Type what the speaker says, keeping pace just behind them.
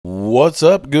What's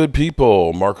up, good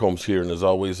people? Mark Holmes here, and as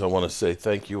always, I want to say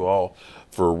thank you all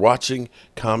for watching,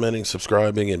 commenting,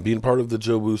 subscribing, and being part of the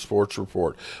Joe Boo Sports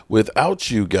Report. Without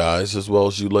you guys, as well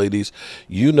as you ladies,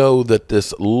 you know that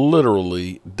this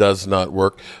literally does not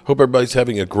work. Hope everybody's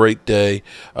having a great day.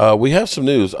 We have some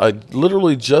news. I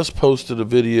literally just posted a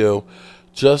video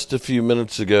just a few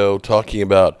minutes ago talking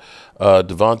about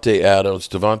Davante Adams.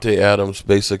 Davante Adams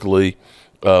basically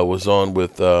was on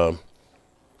with...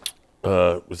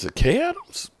 was it Kay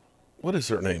Adams? What is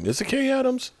her name? Is it Kay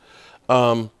Adams?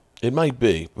 It might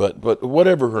be, but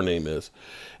whatever her name is.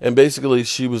 And basically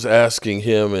she was asking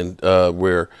him and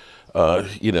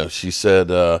she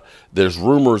said there's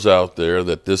rumors out there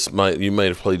that you might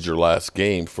have played your last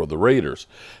game for the Raiders.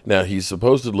 Now he's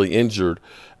supposedly injured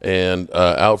and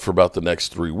out for about the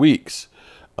next 3 weeks.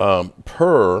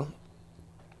 Per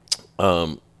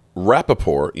Ian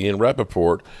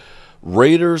Rappaport,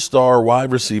 Raiders star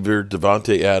wide receiver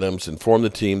Davante Adams informed the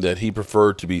team that he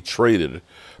preferred to be traded,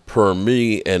 per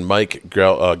me and Mike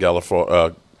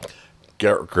Garafolo.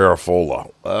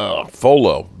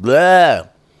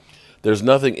 There's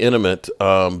nothing intimate,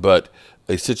 but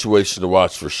a situation to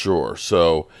watch for sure.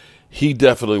 So he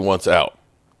definitely wants out.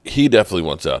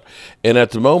 And at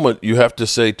the moment, you have to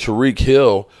say Tyreek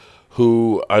Hill,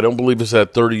 who I don't believe has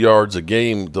had 30 yards a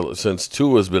game since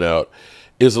Tua's been out,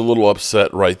 is a little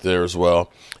upset right there as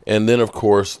well. And then, of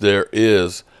course, there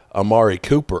is Amari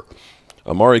Cooper.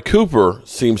 Amari Cooper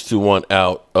seems to want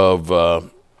out of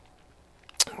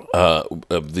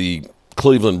the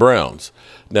Cleveland Browns.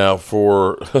 Now,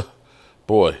 for,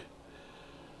 boy,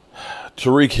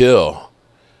 Tyreek Hill,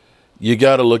 you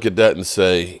got to look at that and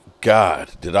say,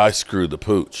 God, did I screw the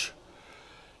pooch?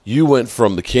 You went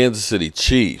from the Kansas City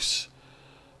Chiefs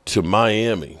to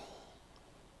Miami,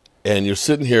 and you're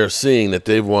sitting here seeing that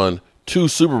they've won 2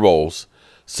 Super Bowls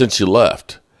since you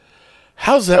left.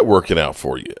 How's that working out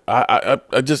for you?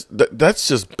 That's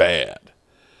just bad.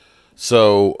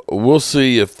 So we'll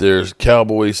see if there's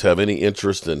Cowboys have any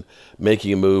interest in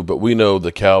making a move, but we know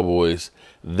the Cowboys,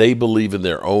 they believe in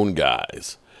their own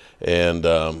guys. And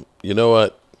you know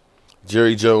what?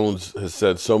 Jerry Jones has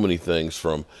said so many things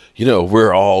from,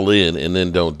 we're all in and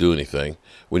then don't do anything,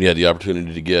 when you had the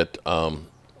opportunity to get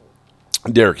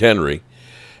Derrick Henry.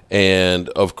 And,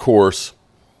 of course,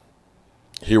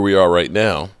 here we are right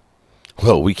now.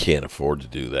 Well, we can't afford to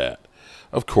do that.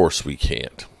 Of course we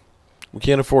can't. We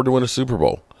can't afford to win a Super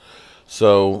Bowl.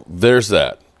 So there's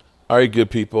that. All right, good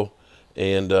people.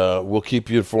 And we'll keep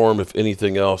you informed if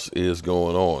anything else is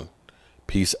going on.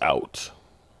 Peace out.